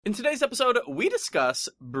In today's episode, we discuss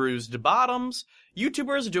bruised bottoms,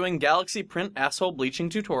 YouTubers doing galaxy print asshole bleaching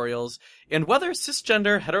tutorials, and whether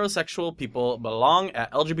cisgender heterosexual people belong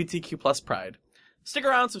at LGBTQ plus pride. Stick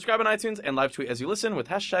around, subscribe on iTunes, and live tweet as you listen with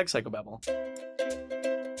hashtag Psychobabble.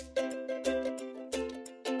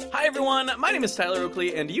 Hi everyone, my name is Tyler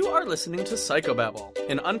Oakley, and you are listening to Psychobabble,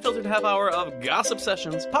 an unfiltered half hour of gossip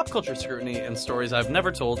sessions, pop culture scrutiny, and stories I've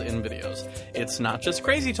never told in videos. It's not just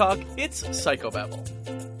crazy talk, it's Psychobabble.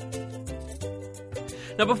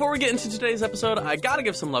 Now, before we get into today's episode, I gotta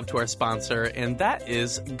give some love to our sponsor, and that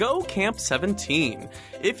is Go Camp 17.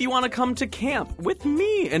 If you want to come to camp with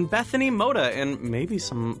me and Bethany Moda and maybe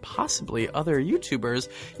some possibly other YouTubers,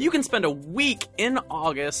 you can spend a week in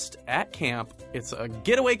August at camp. It's a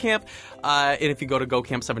getaway camp, and if you go to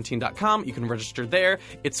gocamp17.com, you can register there.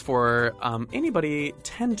 It's for anybody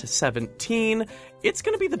 10 to 17. It's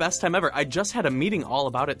going to be the best time ever. I just had a meeting all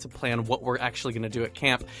about it to plan what we're actually going to do at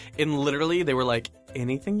camp, and literally they were like,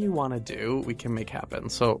 anything you want to do, we can make happen.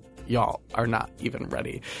 So y'all are not even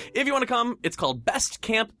ready. If you want to come, it's called Best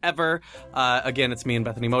Camp Ever. Again, it's me and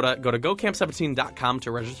Bethany Moda. Go to gocamp17.com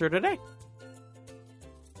to register today.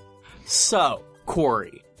 So,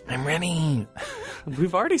 Corey. I'm ready.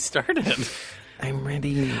 We've already started. I'm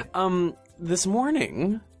ready. This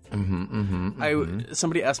morning,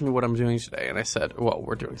 somebody asked me what I'm doing today, and I said, well,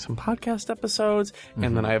 we're doing some podcast episodes,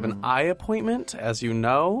 and then I have an eye appointment, as you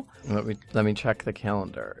know. Let me check the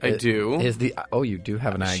calendar. I do. You do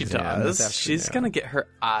have an eye She exam. does. She's going to get her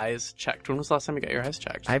eyes checked. When was the last time you got your eyes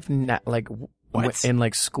checked? I've not, What?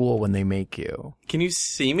 in school when they make you. Can you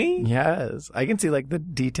see me? Yes. I can see the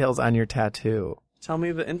details on your tattoo. Tell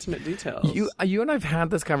me the intimate details. You and I've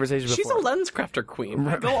had this conversation before. She's a lens crafter queen.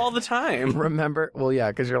 I go all the time. Remember? Well,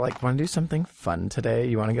 yeah, because you're like, want to do something fun today?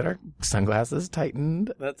 You want to get our sunglasses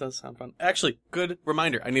tightened? That does sound fun. Actually, good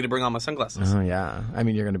reminder. I need to bring on my sunglasses. Oh, yeah. I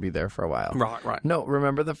mean, you're going to be there for a while. Right. No,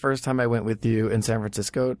 remember the first time I went with you in San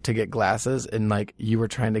Francisco to get glasses and you were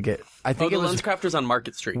trying to get, I think the it was lens crafters on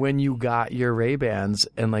Market Street. when you got your Ray-Bans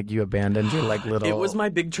and you abandoned your little. It was my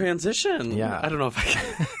big transition. Yeah. I don't know if I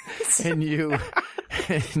can.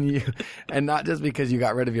 and not just because you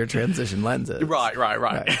got rid of your transition lenses. Right.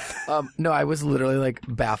 No, I was literally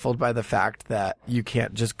baffled by the fact that you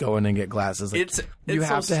can't just go in and get glasses. You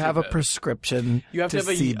have to have a prescription. You have to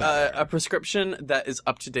see have a prescription that is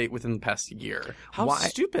up to date within the past year. How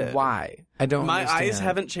stupid. Why? I don't My understand. eyes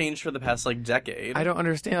haven't changed for the past decade. I don't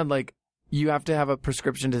understand. You have to have a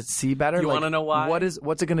prescription to see better. You want to know why?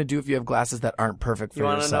 What's it going to do if you have glasses that aren't perfect for you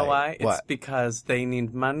your want sight? to know why? What? It's because they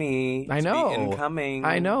need money. I know. To be incoming.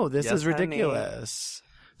 I know. This Yes, is ridiculous.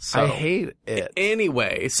 So, I hate it.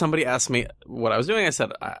 Anyway, somebody asked me what I was doing. I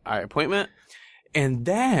said, eye appointment. And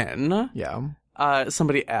then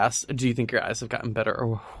somebody asked, do you think your eyes have gotten better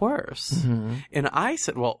or worse? Mm-hmm. And I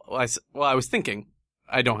said, I was thinking,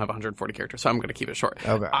 I don't have 140 characters, so I'm going to keep it short.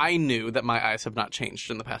 Okay. I knew that my eyes have not changed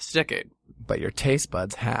in the past decade. But your taste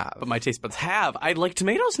buds have. But my taste buds have. I like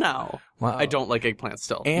tomatoes now. Wow. I don't like eggplants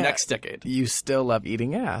still. And next decade. You still love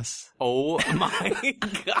eating ass. Oh my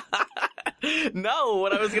God. No,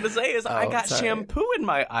 what I was going to say is I got shampoo in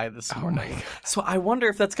my eye this morning. So I wonder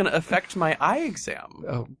if that's going to affect my eye exam.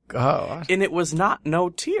 Oh, God. And it was not no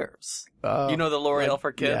tears. You know the L'Oreal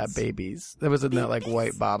for kids? Yeah, babies. That was in that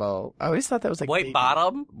white bottle. I always thought that was white baby.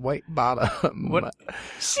 bottom? White bottom. What?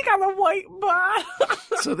 She got a white bottom.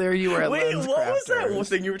 So there you were at Wait, Lens what was that Crafters.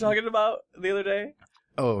 thing you were talking about the other day?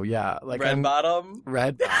 Oh, yeah. Red bottom?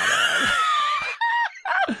 Red bottom.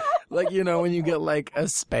 When you get a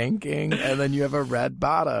spanking and then you have a red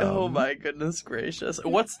bottom. Oh my goodness gracious.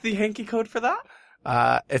 What's the hanky code for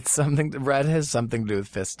that? It's red has something to do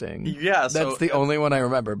with fisting. Yeah, That's the only one I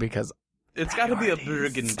remember because it's got to be a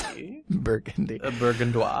burgundy. Burgundy. A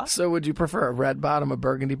burgundois. So would you prefer a red bottom, a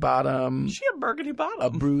burgundy bottom? She a burgundy bottom. A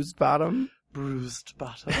bruised bottom? Bruised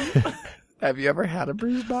bottom. Have you ever had a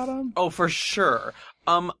bruised bottom? Oh, for sure.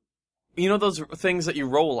 You know those things that you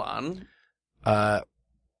roll on? Yeah,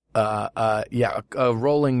 a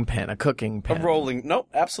rolling pin, a cooking pin. Nope,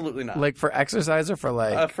 absolutely not. For exercise or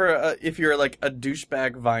for if you're a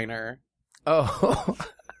douchebag viner. Oh.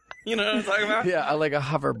 You know what I'm talking about? Yeah, like a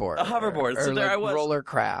hoverboard. A hoverboard. So there I was. Roller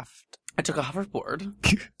craft. I took a hoverboard.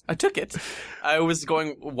 I took it. I was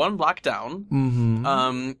going one block down.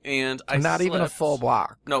 Mm-hmm. And I Not even a slipped. Full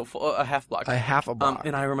block. No, a half block. A half a block.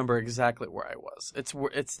 And I remember exactly where I was.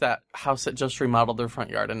 It's that house that just remodeled their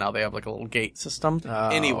front yard, and now they have a little gate system. Oh.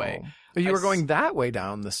 Anyway. You were going that way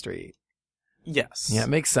down the street. Yes. Yeah, it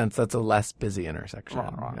makes sense. That's a less busy intersection.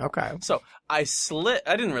 Okay. So I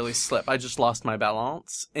didn't really slip. I just lost my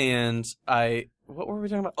balance, and I What were we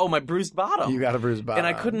talking about? Oh, my bruised bottom. You got a bruised bottom.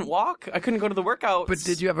 And I couldn't walk. I couldn't go to the workouts. But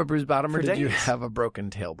did you have a bruised bottom or did you have a broken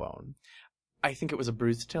tailbone? I think it was a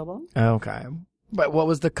bruised tailbone. Okay. But what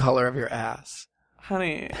was the color of your ass?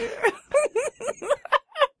 Honey.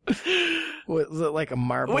 Was it like a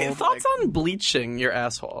marble? Wait, thoughts on bleaching your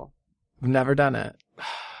asshole? I've never done it.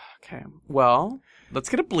 Okay. Well, let's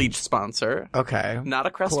get a bleach sponsor. Okay. Not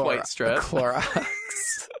a Crest White Strip.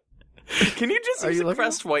 Clorox. Can you just use a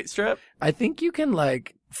Crest White Strip? I think you can,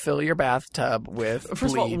 like, fill your bathtub with First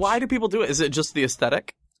bleach. of all, why do people do it? Is it just the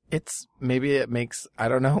aesthetic? Maybe it makes, I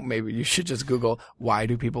don't know, maybe you should just Google, why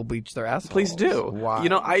do people bleach their assholes? Please do. Why? You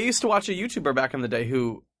know, I used to watch a YouTuber back in the day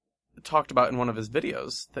who talked about in one of his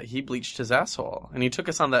videos that he bleached his asshole. And he took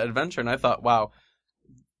us on that adventure, and I thought, wow,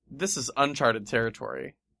 this is uncharted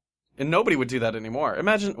territory. And nobody would do that anymore.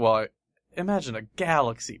 Imagine a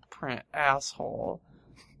galaxy print asshole.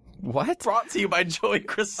 What? Brought to you by Joey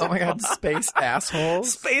Crisella. Oh my god, space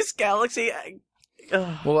assholes? Space galaxy.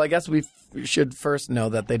 Well, I guess we should first know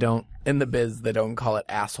that they don't, in the biz, they don't call it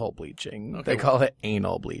asshole bleaching. Okay. They call it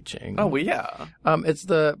anal bleaching. Oh, well, yeah. It's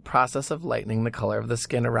the process of lightening the color of the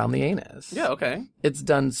skin around the anus. Yeah, okay. It's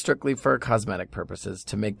done strictly for cosmetic purposes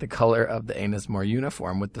to make the color of the anus more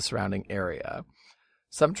uniform with the surrounding area.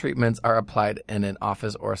 Some treatments are applied in an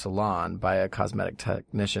office or salon by a cosmetic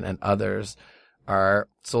technician, and others are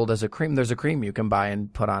sold as a cream. There's a cream you can buy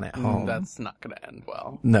and put on at home. That's not going to end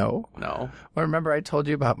well. No. No. Well, remember I told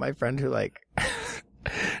you about my friend who, like,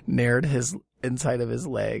 nared his inside of his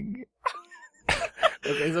leg?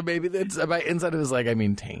 Okay, so maybe by inside of his leg, I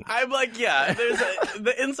mean taint. I'm like, yeah,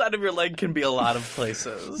 the inside of your leg can be a lot of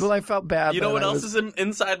places. Well, I felt bad. You know what else is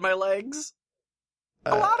inside my legs?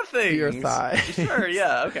 A lot of things. Your thigh. Sure,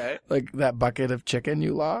 yeah, okay. Like that bucket of chicken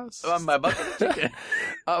you lost? My bucket of chicken.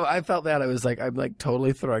 I felt that. I'm like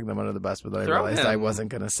totally throwing them under the bus, but then I realized I wasn't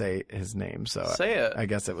going to say his name, so say it. I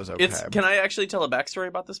guess it was okay. Can I actually tell a backstory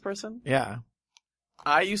about this person? Yeah.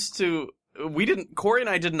 Corey and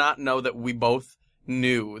I did not know that we both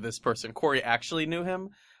knew this person. Corey actually knew him.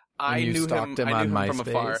 I knew him from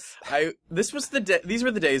afar. These were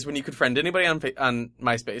the days when you could friend anybody on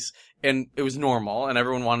MySpace, and it was normal, and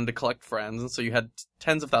everyone wanted to collect friends, and so you had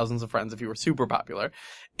tens of thousands of friends if you were super popular.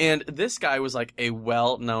 And this guy was like a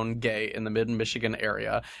well-known gay in the mid-Michigan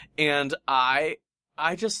area, and I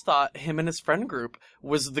just thought him and his friend group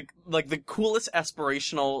was the coolest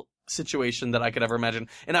aspirational situation that I could ever imagine.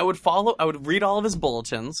 And I would read all of his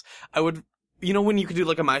bulletins. You know when you could do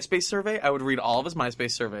like a MySpace survey? I would read all of his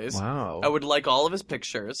MySpace surveys. Wow. I would like all of his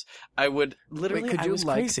pictures. I would literally... Wait, could you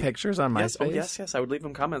like crazy. Pictures on MySpace? Yes. I would leave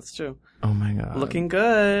him comments too. Oh my god. Looking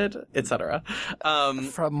good, etc.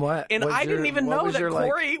 From what? And I didn't even know that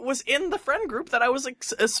Corey was in the friend group that I was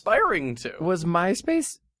aspiring to. Was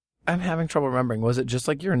MySpace... I'm having trouble remembering. Was it just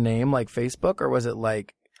like your name, like Facebook, or was it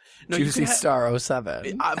like Juicy Star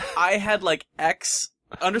 07? I had like X,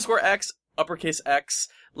 uppercase X,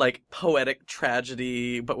 like poetic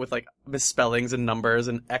tragedy, but with like misspellings and numbers,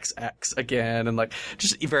 and XX again, and like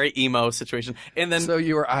just a very emo situation. And then so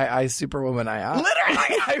you were I Superwoman I. Literally,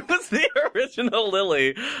 I was the original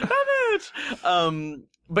Lily.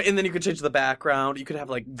 But and then you could change the background. You could have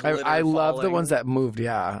like glitter I love the ones that moved.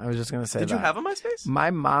 Yeah, I was just gonna say. Did you have a MySpace?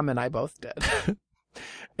 My mom and I both did.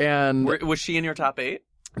 And was she in your top 8?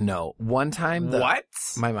 No. One time... What?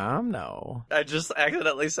 My mom? No. I just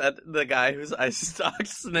accidentally said the guy whose I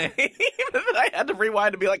stalked's name, and then I had to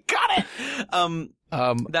rewind and be like, got it!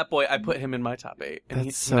 That boy, I put him in my top 8, and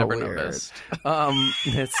he's so never weird. Noticed.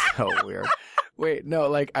 It's so weird. Wait, no,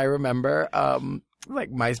 like, I remember...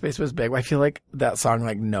 like MySpace was big. I feel like that song,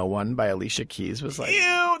 like No One by Alicia Keys, was like,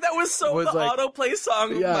 ew, that was the like, autoplay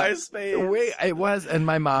song of MySpace. Wait, it was, and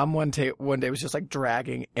my mom one day was just like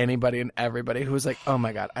dragging anybody and everybody who was like, oh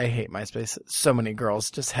my god, I hate MySpace. So many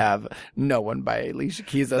girls just have No One by Alicia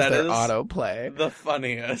Keys as their autoplay. The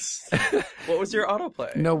funniest. What was your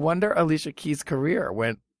autoplay? No wonder Alicia Keys' career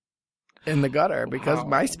went in the gutter because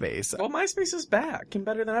MySpace. Well, MySpace is back and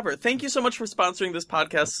better than ever. Thank you so much for sponsoring this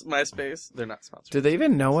podcast, MySpace. They're not sponsored. Do they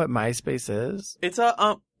even know what MySpace is? It's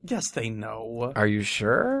yes, they know. Are you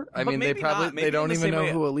sure? I mean, they probably they don't even know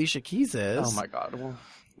who Alicia Keys is. Oh my god. Well,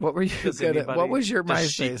 what were you good at? What was your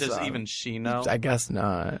MySpace song? Does even she know? I guess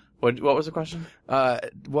not. What was the question?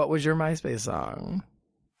 What was your MySpace song?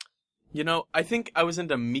 You know, I think I was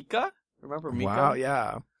into Mika. Remember Mika? Wow,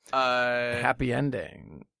 yeah. Happy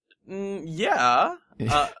Ending. Yeah.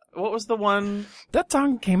 What was the one? That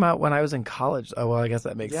song came out when I was in college. Oh, well, I guess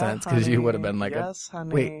that makes sense because you would have been like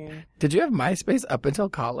honey. Wait, did you have MySpace up until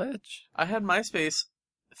college? I had MySpace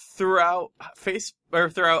throughout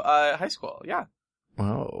high school. Yeah.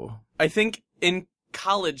 Oh. I think in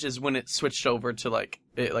college is when it switched over to like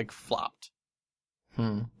it like flopped.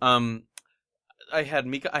 I had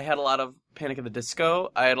a lot of Panic at the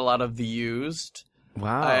Disco. I had a lot of The Used.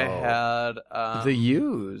 Wow. I had The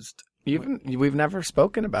Used. We've never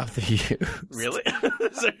spoken about The Used. Really?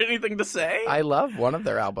 Is there anything to say? I love one of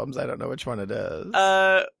their albums. I don't know which one it is.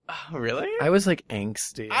 Really? I was like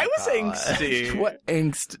angsty. I was angsty. What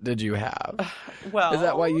angst did you have? Well, Is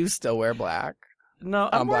that why you still wear black? No,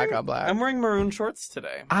 I'm black on black. I'm wearing maroon shorts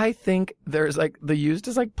today. I think there's like The Used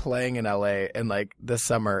is like playing in LA in like this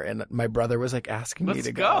summer, and my brother was like asking me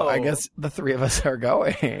to go. I guess the three of us are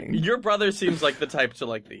going. Your brother seems like the type to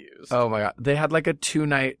like The Used. Oh my god. They had like a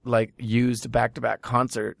 2-night like Used back-to-back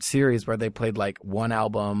concert series where they played like one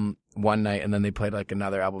album one night and then they played like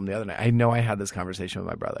another album the other night. I know I had this conversation with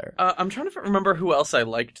my brother. I'm trying to remember who else I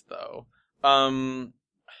liked though. I'm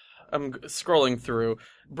scrolling through.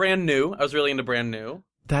 Brand New. I was really into Brand New.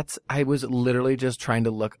 I was literally just trying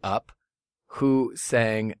to look up who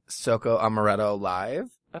sang Soko Amaretto live.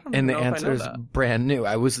 I don't And the know if I answer know is that. Brand New.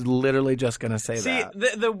 I was literally just going to say that.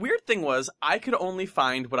 See, the weird thing was I could only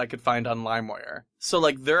find what I could find on LimeWire. So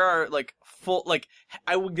like there are like full like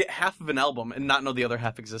I would get half of an album and not know the other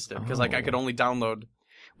half existed because like I could only download.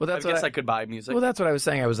 Well, that's I guess I could buy music. Well, that's what I was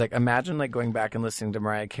saying. I was like, imagine like going back and listening to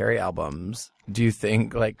Mariah Carey albums. Do you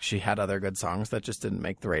think like she had other good songs that just didn't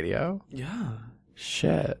make the radio? Yeah.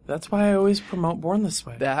 Shit. That's why I always promote Born This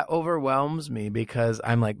Way. That overwhelms me because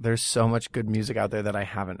I'm like, there's so much good music out there that I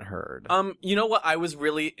haven't heard. You know what I was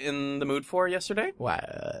really in the mood for yesterday?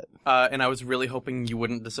 What? And I was really hoping you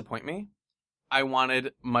wouldn't disappoint me. I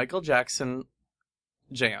wanted Michael Jackson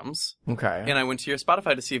jams. Okay. And I went to your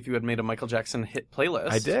Spotify to see if you had made a Michael Jackson hit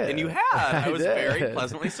playlist. I did. And you had. I was did. very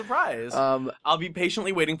pleasantly surprised. I'll be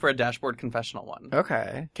patiently waiting for a Dashboard Confessional one.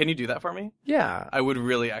 Okay. Can you do that for me? Yeah. I would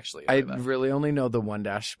really actually I enjoy that. really only know the one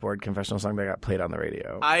Dashboard Confessional song that got played on the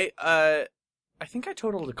radio. I think I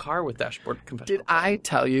totaled a car with Dashboard Confessional. Did I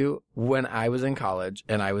tell you when I was in college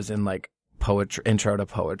and I was in like poetry, intro to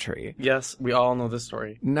poetry? Yes, we all know this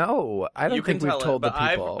story. No, I don't You can think we've tell told it, the but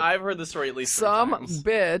people. I've heard the story at least Some 3 times.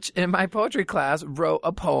 bitch in my poetry class wrote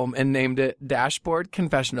a poem and named it Dashboard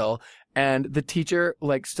Confessional, and the teacher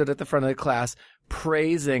like stood at the front of the class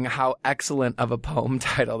praising how excellent of a poem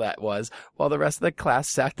title that was, while the rest of the class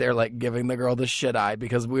sat there like giving the girl the shit eye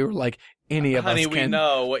because we were like, any of Honey, us we can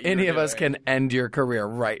know what any you're of us doing. can end your career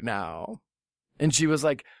right now. And she was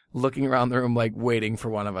like looking around the room like waiting for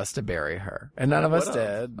one of us to bury her. And none of us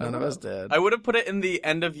did. None of us did. I would have put it in the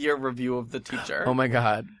end of year review of the teacher. Oh my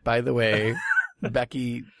god. By the way,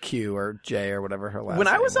 Becky Q or J or whatever her last When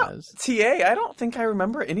name I was was. at TA, I don't think I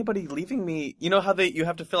remember anybody leaving me. You know how you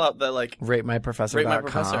have to fill out the like RateMyProfessor.com. Rate My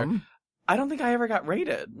Professor. I don't think I ever got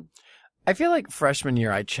rated. I feel like freshman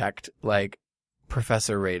year I checked like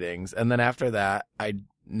professor ratings, and then after that I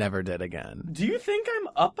never did again. Do you think I'm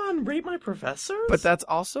up on Rate My Professors? But that's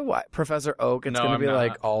also why Professor Oak, it's No, going to I'm be not.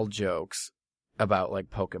 like all jokes about like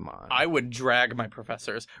Pokemon. I would drag my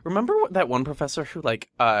professors. Remember that one professor who like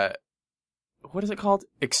what is it called?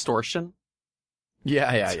 Extortion?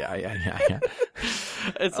 Yeah.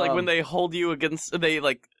 It's like when they hold you against they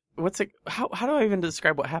like what's it how do I even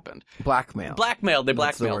describe what happened? Blackmail. Blackmailed. They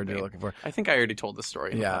That's the blackmailed word me. you're looking for. I think I already told this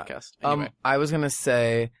story in the podcast. Anyway. I was gonna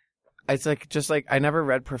say, it's like just like I never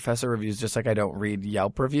read professor reviews, just like I don't read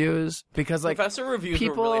Yelp reviews because like professor reviews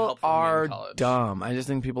people were really helpful for me are in college. dumb. I just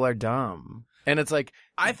think people are dumb, and it's like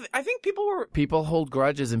I think people were. people hold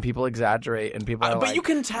grudges and people exaggerate and people are But like, you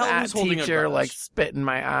can tell that who's holding a teacher grudge. like spit in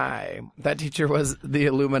my eye. That teacher was the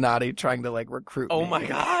Illuminati trying to like recruit Oh me. my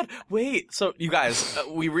god! Wait, so you guys,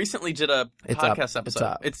 we recently did a It's up. podcast It's episode.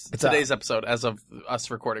 up. It's It's today's episode as of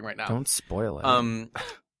us recording right now. Don't spoil it.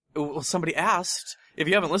 Well, somebody asked, if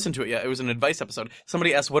you haven't listened to it yet, it was an advice episode.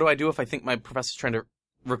 Somebody asked, what do I do if I think my professor's trying to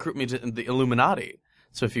recruit me to the Illuminati?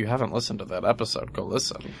 So if you haven't listened to that episode, go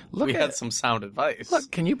listen. We had some sound advice.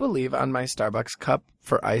 Look, can you believe on my Starbucks cup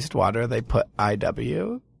for iced water they put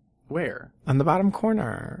IW Where? on the bottom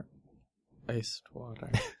corner? Iced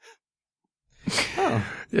water. Oh.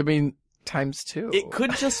 I mean, times 2. It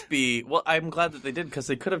could just be, well, I'm glad that they did, because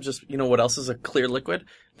they could have just, you know what else is a clear liquid?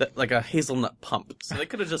 That like a hazelnut pump. So they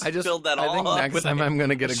could have just filled that all I think up next with time I'm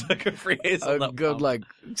gonna get sugar-free hazelnut a good pump. like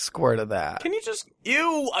squirt of that. Can you just,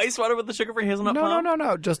 ice water with the sugar-free hazelnut pump?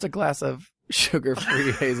 No. Just a glass of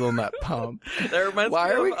sugar-free hazelnut pump. That reminds Why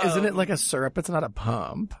me are we? of, Isn't it like a syrup? It's not a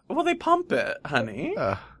pump. Well, they pump it, honey.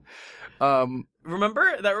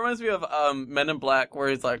 Remember? That reminds me of Men in Black, where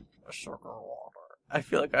he's like, sugar water. I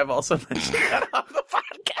feel like I've also mentioned that on the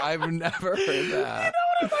podcast. I've never heard that. You know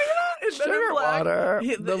what I'm talking about? In Men in Sugar Black, water.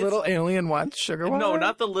 The little alien wants sugar water. No,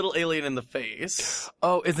 not the little alien in the face.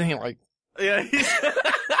 Oh, isn't he like? Yeah,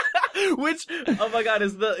 which, oh my god,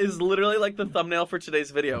 is literally like the thumbnail for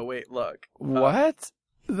today's video. Wait, look. What?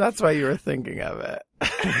 That's why you were thinking of it.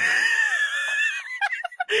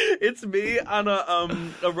 It's me on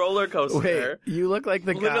a roller coaster. Wait, you look like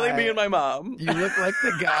the guy. Literally me and my mom. You look like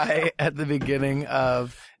the guy at the beginning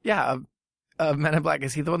of Men in Black.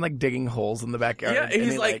 Is he the one like digging holes in the backyard? Yeah,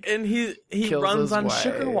 he's like, and he runs on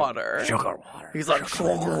sugar water. Sugar water. He's like,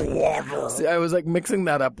 sugar water. See, I was like mixing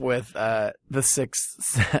that up with The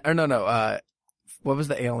Sixth. Or no. What was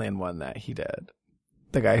the alien one that he did?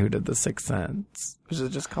 The guy who did The Sixth Sense. Was it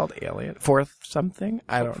just called Alien? Fourth something?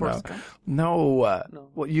 I don't know. No.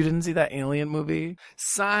 Well, you didn't see that Alien movie?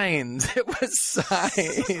 Signs. It was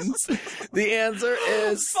Signs. The answer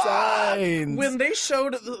is Signs. When they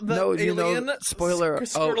showed the alien spoiler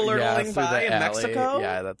squirtling by in Mexico.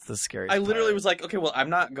 Yeah, that's the scariest I literally part. was like, okay, well, I'm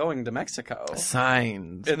not going to Mexico.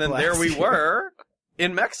 Signs. And then there we were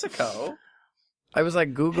in Mexico. I was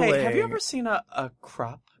like Googling. Hey, have you ever seen a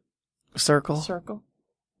crop circle?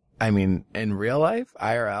 I mean, in real life,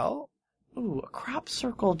 IRL? Ooh, a crop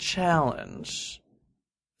circle challenge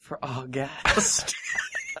for August.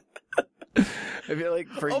 I feel like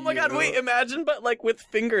for oh my god, wait, imagine, but like with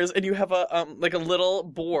fingers, and you have a little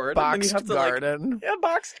board. Boxed and then you have to, garden. Like, yeah,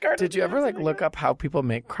 boxed garden. Did you ever like look up how people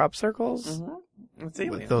make crop circles? Mm-hmm. It's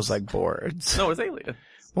aliens. With those like boards. No, it's aliens.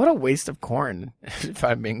 What a waste of corn, if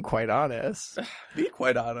I'm being quite honest. Be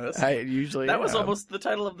quite honest. I usually That was almost the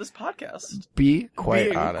title of this podcast. Be quite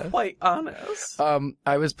Being honest. Quite honest.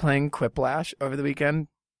 I was playing Quiplash over the weekend.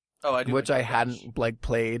 Oh, I do. Which I hadn't like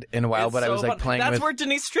played in a while, but I was like playing That's with. That's where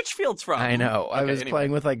Denise Stritchfield's from. I know. Okay, I was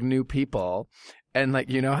playing with like new people, and like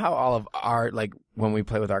you know how all of our like when we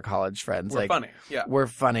play with our college friends, we're like funny. Yeah, we're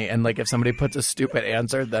funny, and like if somebody puts a stupid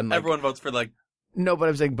answer, then like, everyone votes for like. No, but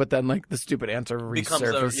I'm saying, but then like the stupid answer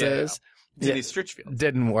resurfaces. Denise Stritchfield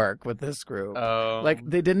didn't work with this group. Oh. Like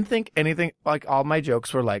they didn't think anything. Like all my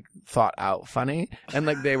jokes were like thought out funny, and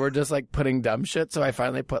like they were just like putting dumb shit. So I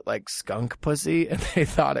finally put like skunk pussy, and they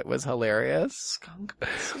thought it was hilarious. Skunk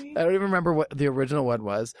pussy. I don't even remember what the original one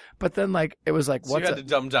was, but then like it was like so you had to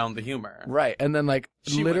dumb down the humor, right? And then like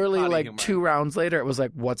literally like humor. 2 rounds later, it was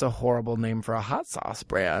like, what's a horrible name for a hot sauce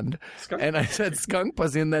brand? Skunk and I said skunk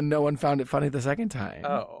pussy, and then no one found it funny the second time.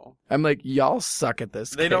 Oh. I'm like, y'all suck at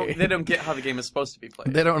this. They don't get how the game is supposed to be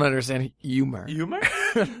played. They don't understand humor. Humor?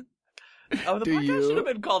 Oh, the podcast should have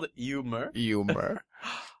been called Humor. Humor.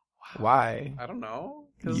 Wow. Why? I don't know.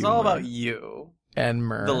 Because it's all about you. And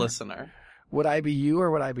Myrrh. The listener. Would I be you or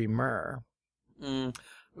would I be Myrrh?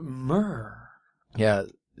 Myrrh. Yeah.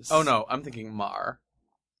 Oh no, I'm thinking Mar.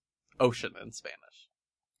 Ocean in Spanish.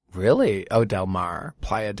 Really? Oh, Del Mar.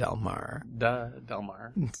 Playa Del Mar. Del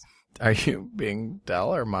Mar. Are you being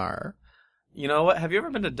Del or Mar? You know what? Have you ever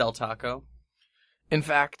been to Del Taco? In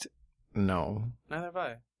fact, no. Neither have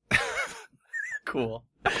I. Cool.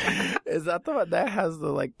 Is that the one that has the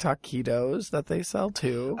like taquitos that they sell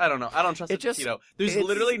too? I don't know. I don't trust a taquito. There's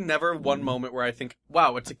literally never one moment where I think,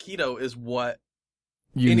 wow, a taquito is what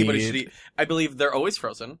anybody should eat. I believe they're always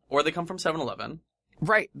frozen, or they come from 7-Eleven.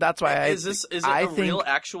 Right. That's why Is it a real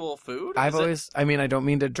actual food? I don't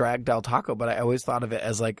mean to drag Del Taco, but I always thought of it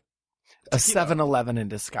as like a 7-Eleven in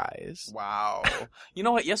disguise. Wow. You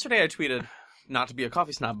know what? Yesterday I tweeted, not to be a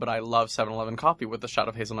coffee snob, but I love 7-Eleven coffee with a shot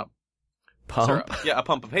of hazelnut pump. Syrup. Yeah, a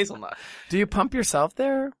pump of hazelnut. Do you pump yourself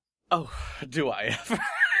there? Oh, do I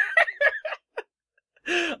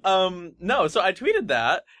ever? No, so I tweeted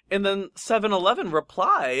that, and then 7-Eleven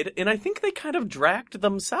replied, and I think they kind of dragged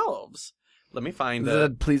themselves. Let me find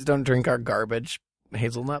it. Please don't drink our garbage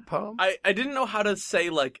hazelnut pump. I didn't know how to say,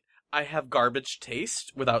 like, I have garbage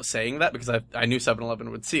taste without saying that because I knew 7-Eleven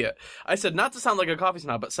would see it. I said, not to sound like a coffee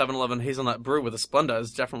snob, but 7-Eleven hazelnut brew with a Splenda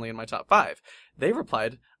is definitely in my top 5. They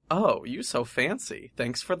replied, oh, you so fancy.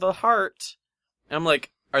 Thanks for the heart. And I'm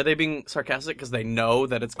like, are they being sarcastic because they know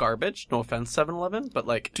that it's garbage? No offense, 7-Eleven, but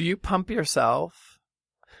like... Do you pump yourself?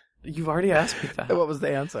 You've already asked me that. What was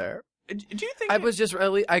the answer? Do you think...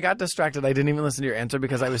 I got distracted. I didn't even listen to your answer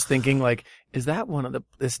because I was thinking, like, is that one of the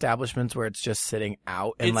establishments where it's just sitting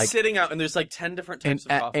out? And it's sitting out, and there's, like, 10 different types of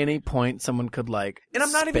coffee. At any point, someone could, like, and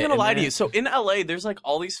I'm not even going to lie to it. you. So, in LA, there's, like,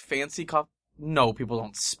 all these fancy coffee... No, people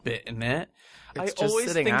don't spit in it. It's just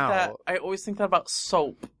sitting out. I always think that about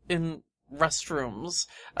soap in restrooms.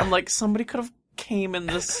 I'm like, somebody could have came in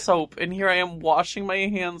this soap, and here I am washing my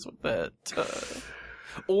hands with it.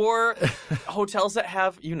 Or hotels that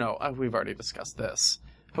have, we've already discussed this.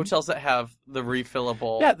 Hotels that have the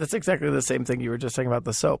refillable... Yeah, that's exactly the same thing you were just talking about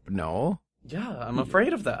the soap. No? Yeah, I'm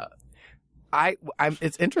afraid of that.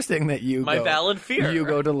 It's interesting that My valid fear. You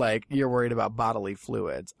go to like you're worried about bodily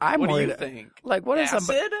fluids. I'm What do worried. you think? Like what if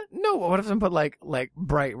Acid? what if someone put like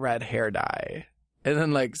bright red hair dye, and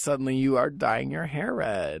then like suddenly you are dyeing your hair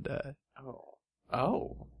red.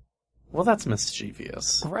 Oh. Well, that's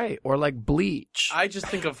mischievous. Right, or like bleach. I just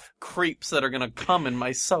think of creeps that are gonna come in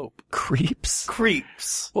my soap.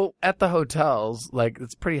 Creeps. Well, at the hotels, like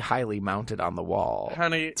it's pretty highly mounted on the wall.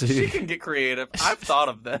 Honey, she can get creative. I've thought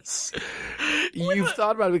of this. You've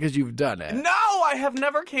thought about it because you've done it. No, I have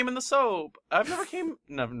never came in the soap. I've never came.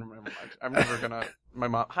 Never mind. I'm never gonna. My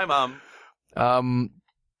mom. Hi, Mom.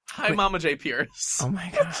 Hi, Mama J. Pierce. Oh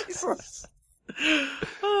my God. Jesus.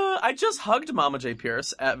 I just hugged Mama J.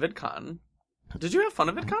 Pierce at VidCon. Did you have fun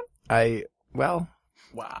at VidCon?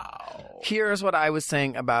 Wow. Here's what I was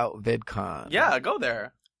saying about VidCon. Yeah, go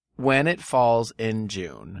there. When it falls in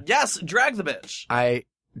June. Yes, drag the bitch. I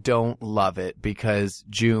don't love it because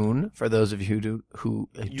June, for those of you who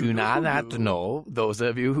do not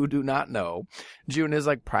know, June is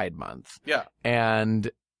like Pride Month. Yeah. And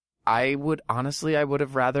I would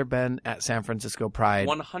have rather been at San Francisco Pride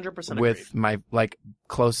 100% with my like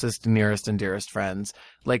closest, nearest, and dearest friends,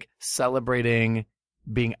 like celebrating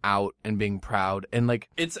being out and being proud, and like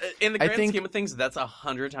it's in the grand scheme of things, that's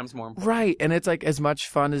 100 times more important. Right, and it's like as much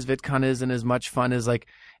fun as VidCon is, and as much fun as like,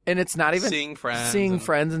 and it's not even seeing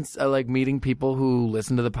friends and like meeting people who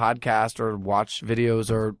listen to the podcast or watch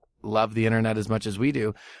videos or love the internet as much as we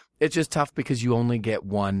do. It's just tough because you only get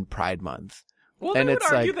one Pride Month. Well, and they would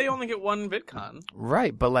argue like, they only get one VidCon.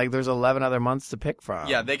 Right, but like there's 11 other months to pick from.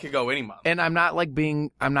 Yeah, they could go any month. And I'm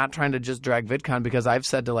not trying to just drag VidCon because I've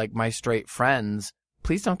said to like my straight friends,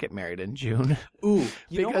 please don't get married in June. Ooh,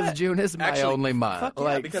 because June is my only month. Fuck yeah,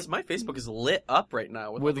 like, because my Facebook is lit up right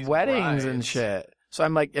now with weddings brides. And shit. So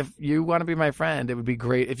I'm like, if you want to be my friend, it would be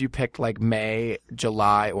great if you picked like May,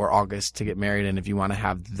 July, or August to get married, and if you want to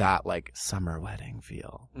have that like summer wedding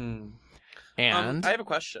feel. Mm. And I have a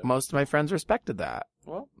question. Most of my friends respected that.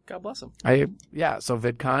 Well, God bless them. So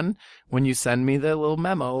VidCon, when you send me the little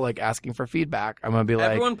memo like asking for feedback, I'm gonna be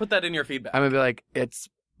like, everyone put that in your feedback. I'm gonna be like, it's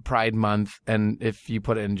Pride Month, and if you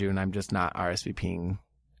put it in June, I'm just not RSVPing.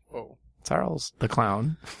 Whoa. Charles the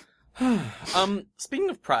clown. Speaking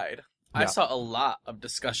of Pride, I saw a lot of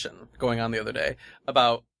discussion going on the other day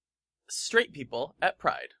about straight people at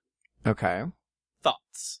Pride. Okay.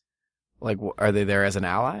 Thoughts? Like, are they there as an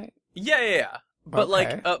ally? Yeah. But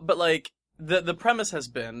okay. the premise has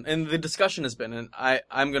been, and the discussion has been, and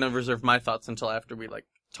I'm gonna reserve my thoughts until after we like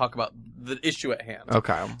talk about the issue at hand.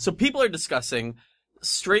 Okay. So people are discussing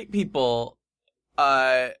straight people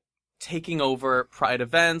taking over Pride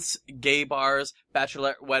events, gay bars,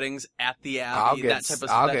 bachelorette weddings at the Abbey, that type of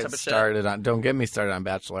shit. Don't get me started on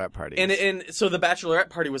bachelorette parties. And so the bachelorette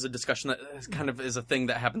party was a discussion that kind of is a thing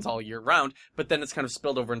that happens all year round, but then it's kind of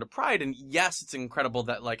spilled over into Pride. And yes, it's incredible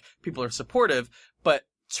that like people are supportive, but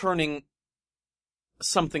turning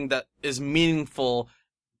something that is meaningful,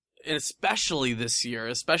 and especially this year,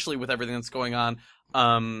 especially with everything that's going on,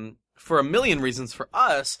 for a million reasons for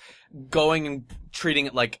us, going and treating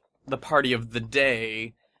it like the party of the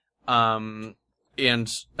day, and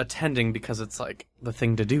attending because it's like the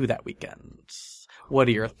thing to do that weekend. What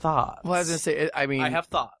are your thoughts? Well, I was gonna say, I have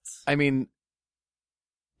thoughts. I mean,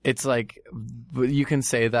 it's like you can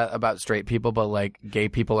say that about straight people, but like gay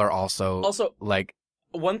people are also like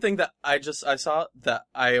one thing that I saw that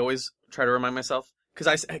I always try to remind myself,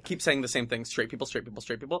 because I keep saying the same thing: straight people.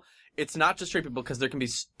 It's not just straight people, because there can be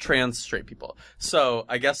trans straight people. So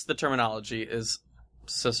I guess the terminology is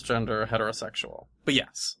cisgender heterosexual. But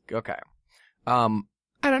yes. Okay.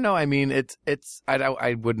 I don't know. I mean,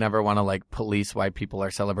 I would never want to like police why people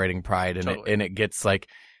are celebrating Pride, and totally. it gets like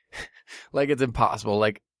it's impossible.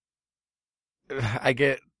 Like, I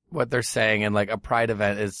get what they're saying, and like a Pride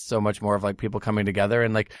event is so much more of like people coming together,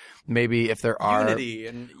 and like maybe if there are unity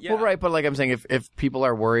and well, right, but like I'm saying, if people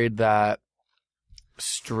are worried that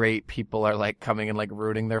straight people are like coming and like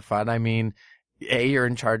ruining their fun, I mean, A, you're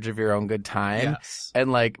in charge of your own good time, yes.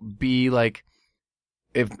 And like B, like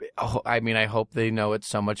I hope they know it's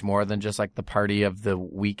so much more than just like the party of the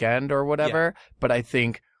weekend or whatever. Yeah. But I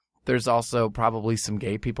think there's also probably some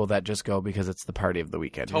gay people that just go because it's the party of the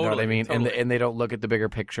weekend. Totally, you know what I mean? Totally. And they don't look at the bigger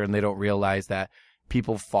picture, and they don't realize that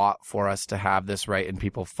people fought for us to have this right, and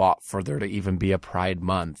people fought for there to even be a Pride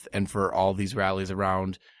Month, and for all these rallies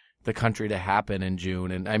around the country to happen in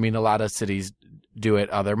June. And I mean, a lot of cities do it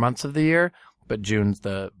other months of the year, but June's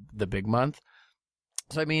the big month.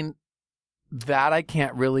 So I mean, that I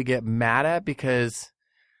can't really get mad at, because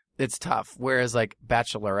it's tough. Whereas like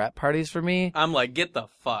bachelorette parties for me, I'm like, get the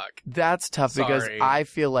fuck. that's tough because Sorry. I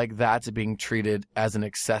feel like that's being treated as an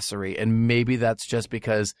accessory, and maybe that's just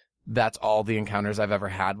because that's all the encounters I've ever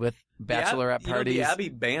had with bachelorette parties. The Abbey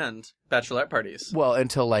banned bachelorette parties. Well,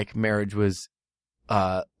 until like marriage was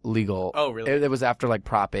legal. Oh, really? It was after like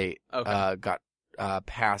Prop 8 Okay. got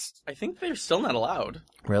passed. I think they're still not allowed.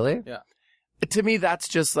 Really? Yeah. To me, that's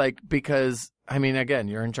just like because I mean, again,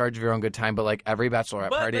 you're in charge of your own good time, but like every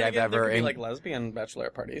bachelorette party then I've again, there ever could be, like lesbian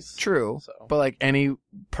bachelorette parties. True, So. but like any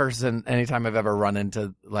person, anytime I've ever run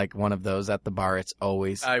into like one of those at the bar, it's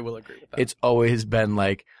always I will agree with that. it's always been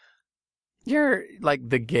like you're like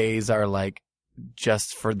the gays are like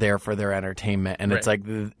just for their entertainment, and it's like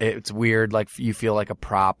it's weird. Like you feel like a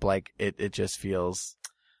prop. Like it just feels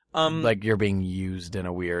like you're being used in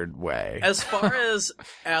a weird way. As far as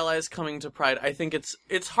allies coming to Pride, I think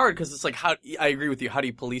it's hard because it's like I agree with you. How do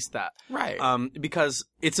you police that? Right. Because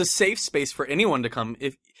it's a safe space for anyone to come,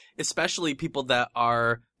 especially people that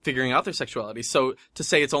are figuring out their sexuality. So to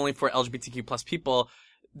say it's only for LGBTQ plus people,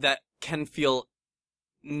 that can feel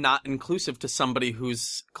not inclusive to somebody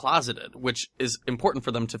who's closeted, which is important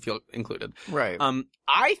for them to feel included. Right.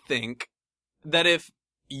 I think that if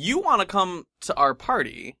you want to come to our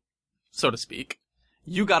party, so to speak,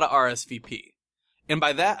 you got to RSVP. And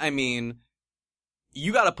by that, I mean,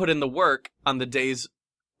 you got to put in the work on the days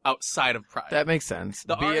outside of Pride. That makes sense.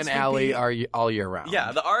 The Be an RSVP ally all year round.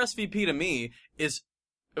 Yeah, the RSVP to me is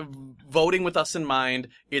voting with us in mind.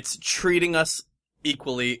 It's treating us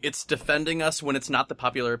equally. It's defending us when it's not the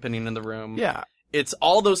popular opinion in the room. Yeah. It's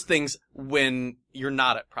all those things when you're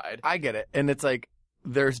not at Pride. I get it. And it's like,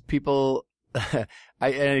 there's people,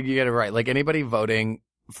 and you get it right. Like anybody voting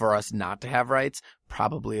for us not to have rights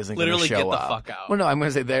probably isn't going to show Literally get the up. fuck out. Well, no, I'm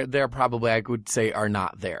going to say they're probably, I would say, are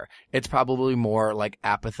not there. It's probably more like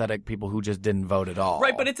apathetic people who just didn't vote at all.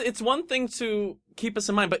 Right, but it's one thing to keep us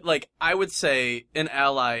in mind, but like I would say an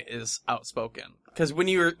ally is outspoken. Because when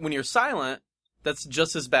you're silent, that's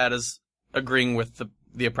just as bad as agreeing with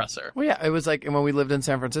the oppressor. Well, yeah, it was like when we lived in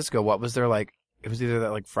San Francisco, what was there like? It was either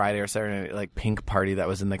that like Friday or Saturday night, like pink party that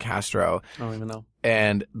was in the Castro. I don't even know.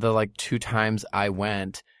 And the like 2 times I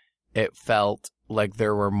went, it felt like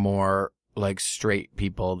there were more like straight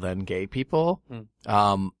people than gay people.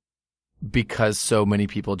 Because so many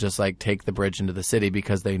people just like take the bridge into the city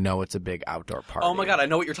because they know it's a big outdoor party. Oh my God, I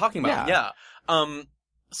know what you're talking about. Yeah.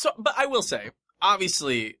 But I will say,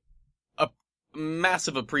 obviously, a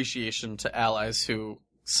massive appreciation to allies who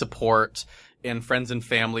support and friends and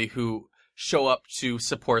family who show up to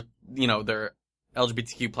support, their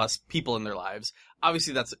LGBTQ plus people in their lives.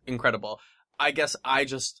 Obviously, that's incredible. I guess I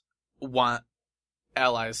just want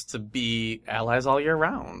allies to be allies all year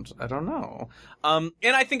round. I don't know. And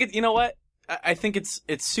I think you know what? I think it's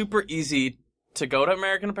super easy to go to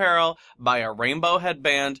American Apparel, buy a rainbow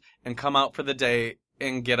headband, and come out for the day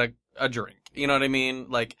and get a drink. You know what I mean?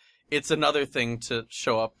 Like, it's another thing to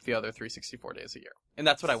show up the other 364 days a year. And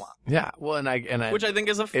that's what I want. Yeah. Well, and I which I think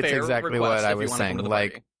is a fair it's exactly request what I if you was wanna saying. come to the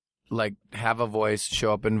party. Like have a voice,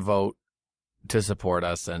 show up and vote to support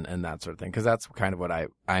us and that sort of thing. Because that's kind of what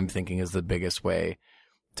I'm thinking is the biggest way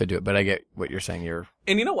to do it. But I get what you're saying.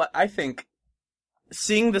 And you know what? I think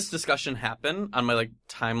seeing this discussion happen on my like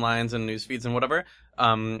timelines and news feeds and whatever,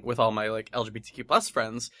 with all my like LGBTQ plus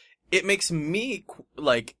friends, it makes me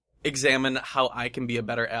like examine how I can be a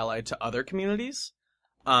better ally to other communities.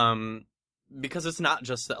 Because it's not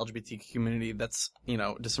just the LGBT community that's,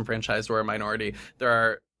 disenfranchised or a minority. There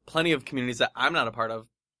are plenty of communities that I'm not a part of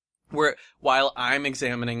where while I'm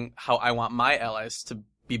examining how I want my allies to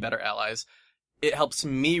be better allies, it helps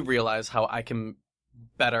me realize how I can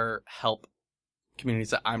better help communities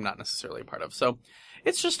that I'm not necessarily a part of. So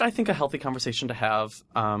it's just, I think, a healthy conversation to have.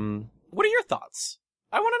 What are your thoughts?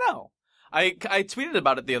 I want to know. I tweeted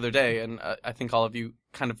about it the other day, and I think all of you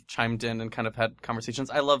kind of chimed in and kind of had conversations.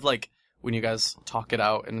 I love, like, when you guys talk it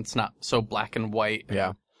out and it's not so black and white.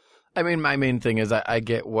 Yeah. I mean, my main thing is I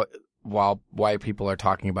get why people are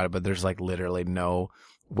talking about it, but there's like literally no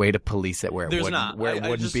way to police it where it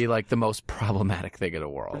wouldn't be like the most problematic thing in the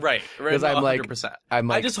world. Right. Because I'm 100%.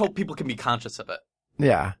 I just hope people can be conscious of it.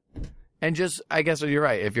 Yeah. And just, I guess you're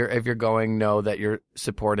right. If you're going, know that you're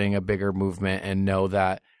supporting a bigger movement and know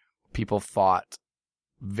that people fought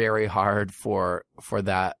very hard for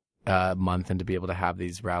that month and to be able to have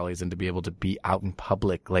these rallies and to be able to be out in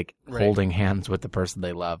public, like holding hands with the person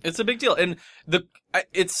they love. It's a big deal. And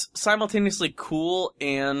it's simultaneously cool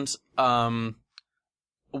and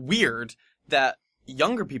weird that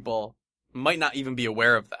younger people might not even be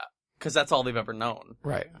aware of that because that's all they've ever known.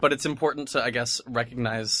 Right. But it's important to, I guess,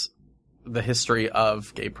 recognize the history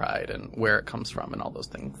of gay pride and where it comes from and all those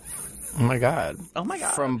things. Oh my god. Oh my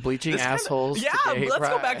god. From bleaching assholes to gay let's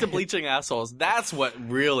pride. go back to bleaching assholes. That's what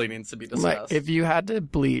really needs to be discussed. Like, if you had to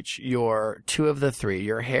bleach your two of the three,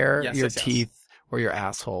 your hair, your teeth, or your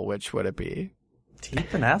asshole, which would it be?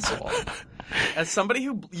 Teeth and asshole. As somebody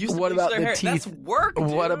who used to What bleach about their the hair, teeth? that's work, dude.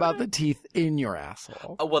 What about the teeth in your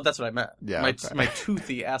asshole? Oh, well, that's what I meant. Yeah, my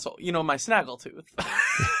toothy asshole. You know, my snaggle tooth.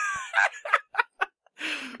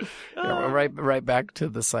 Yeah, right back to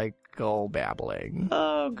the cycle babbling.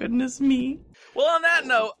 Oh, goodness me. Well, on that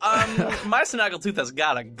note, my snaggletooth has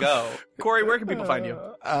gotta go. Corey, where can people find you?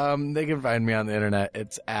 They can find me on the internet.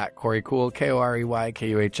 It's at Coreykuhl,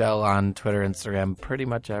 KOREYKUHL on Twitter, Instagram, pretty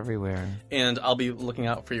much everywhere. And I'll be looking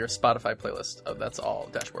out for your Spotify playlist of That's All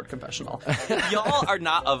Dashboard Confessional. If y'all are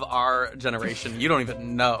not of our generation, you don't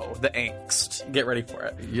even know the angst. Get ready for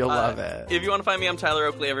it. You'll love it. If you want to find me, I'm Tyler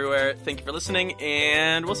Oakley everywhere. Thank you for listening,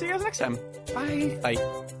 and we'll see you guys next time. Bye.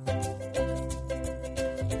 Bye.